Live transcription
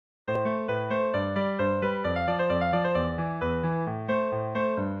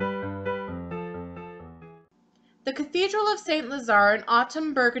The Cathedral of St. Lazare in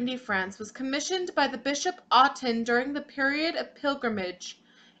Autun, Burgundy, France, was commissioned by the Bishop Autun during the period of pilgrimage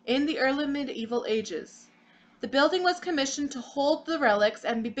in the early medieval ages. The building was commissioned to hold the relics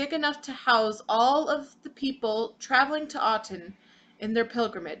and be big enough to house all of the people traveling to Autun in their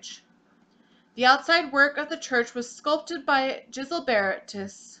pilgrimage. The outside work of the church was sculpted by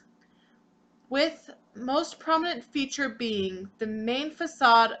Giselbertus, with most prominent feature being the main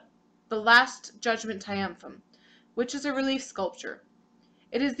facade, the Last Judgment Triumphum, which is a relief sculpture.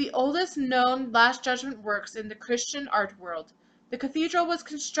 It is the oldest known Last Judgment works in the Christian art world. The cathedral was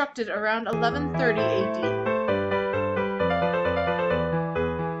constructed around 1130 AD.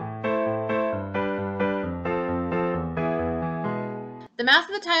 The mass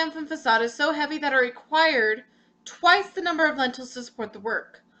of the Triumphant facade is so heavy that it required twice the number of lintels to support the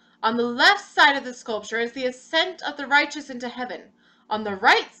work. On the left side of the sculpture is the ascent of the righteous into heaven. On the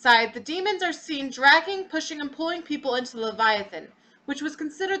right side, the demons are seen dragging, pushing, and pulling people into the Leviathan, which was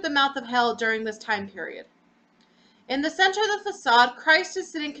considered the mouth of hell during this time period. In the center of the facade, Christ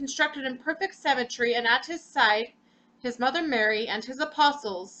is sitting constructed in perfect symmetry, and at his side, his mother Mary and his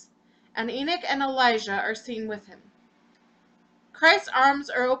apostles, and Enoch and Elijah are seen with him. Christ's arms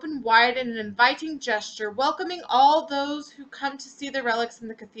are open wide in an inviting gesture, welcoming all those who come to see the relics in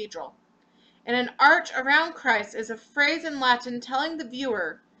the cathedral. In an arch around Christ is a phrase in Latin telling the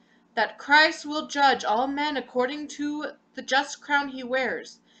viewer that Christ will judge all men according to the just crown he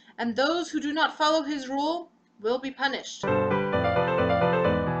wears, and those who do not follow his rule will be punished.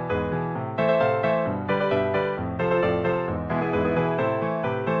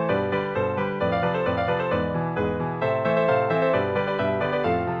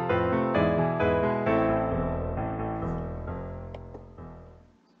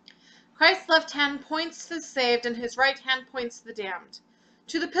 Christ's left hand points to the saved, and his right hand points to the damned.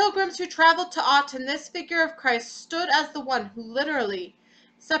 To the pilgrims who traveled to Autun, this figure of Christ stood as the one who literally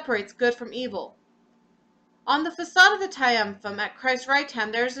separates good from evil. On the facade of the Triumphum, at Christ's right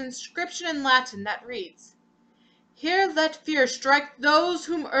hand, there is an inscription in Latin that reads, "Here let fear strike those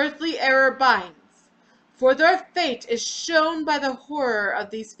whom earthly error binds, for their fate is shown by the horror of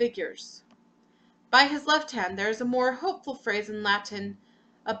these figures." By his left hand there is a more hopeful phrase in Latin,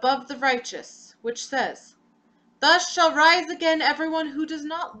 "above the righteous," which says, "Thus shall rise again everyone who does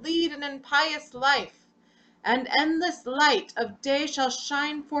not lead an impious life, and endless light of day shall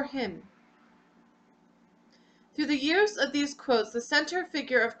shine for him." Through the use of these quotes, the center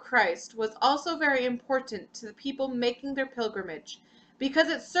figure of Christ was also very important to the people making their pilgrimage, because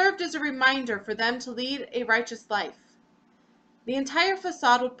it served as a reminder for them to lead a righteous life. The entire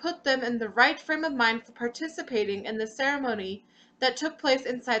facade would put them in the right frame of mind for participating in the ceremony that took place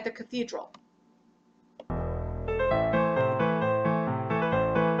inside the cathedral.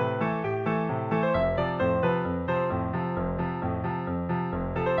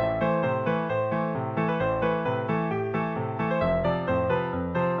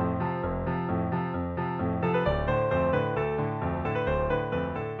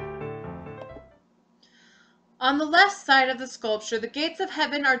 On the left side of the sculpture, the gates of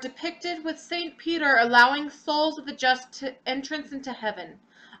heaven are depicted with St. Peter allowing souls of the just entrance into heaven.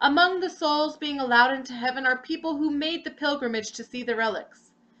 Among the souls being allowed into heaven are people who made the pilgrimage to see the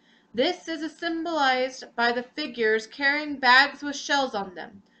relics. This is symbolized by the figures carrying bags with shells on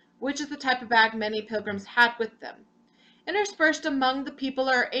them, which is the type of bag many pilgrims had with them. Interspersed among the people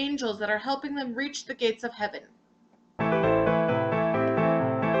are angels that are helping them reach the gates of heaven.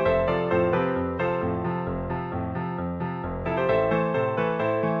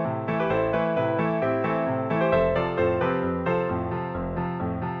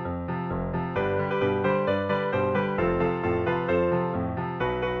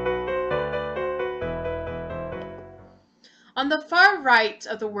 On the far right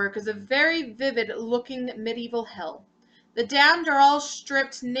of the work is a very vivid-looking medieval hell. The damned are all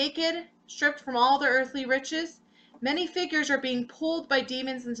stripped naked, stripped from all their earthly riches. Many figures are being pulled by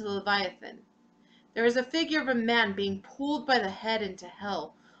demons into the Leviathan. There is a figure of a man being pulled by the head into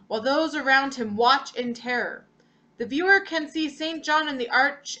hell, while those around him watch in terror. The viewer can see St. John and the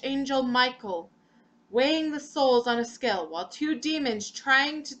Archangel Michael weighing the souls on a scale, while two demons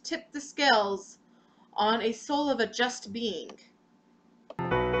trying to tip the scales on a soul of a just being.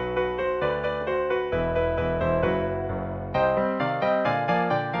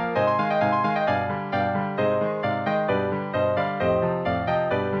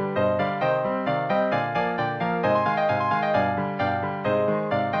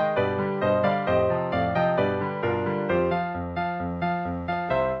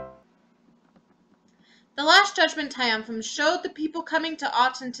 The Last Judgment Triumphum showed the people coming to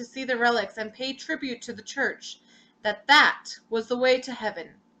Autun to see the relics and pay tribute to the church. that that was the way to heaven,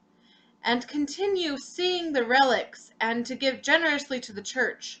 and continue seeing the relics and to give generously to the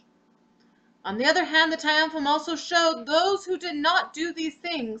church. On the other hand, the Triumphum also showed those who did not do these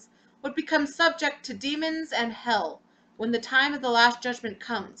things would become subject to demons and hell when the time of the Last Judgment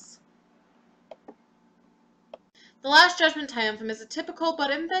comes. The Last Judgment Triumphum is a typical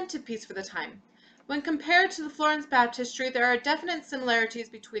but inventive piece for the time. When compared to the Florence Baptistery, there are definite similarities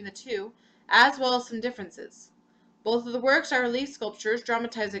between the two, as well as some differences. Both of the works are relief sculptures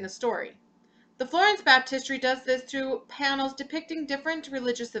dramatizing a story. The Florence Baptistery does this through panels depicting different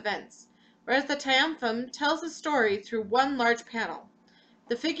religious events, whereas the Triumphum tells a story through one large panel.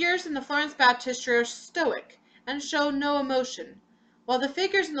 The figures in the Florence Baptistery are stoic and show no emotion, while the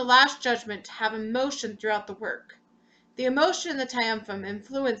figures in the Last Judgment have emotion throughout the work. The emotion in the Triumphum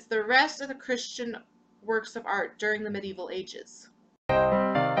influenced the rest of the Christian works of art during the medieval ages.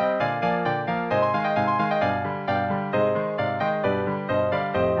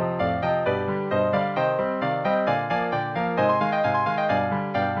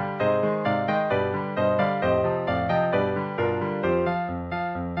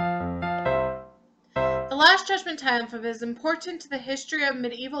 The Last Judgment Triumphum is important to the history of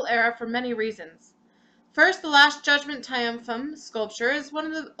medieval era for many reasons. First, the Last Judgment Triumphum sculpture is one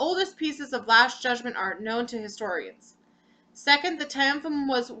of the oldest pieces of Last Judgment art known to historians. Second, the Triumphum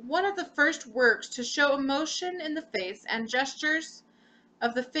was one of the first works to show emotion in the face and gestures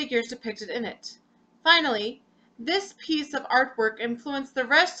of the figures depicted in it. Finally, this piece of artwork influenced the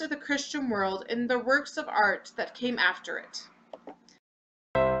rest of the Christian world in the works of art that came after it.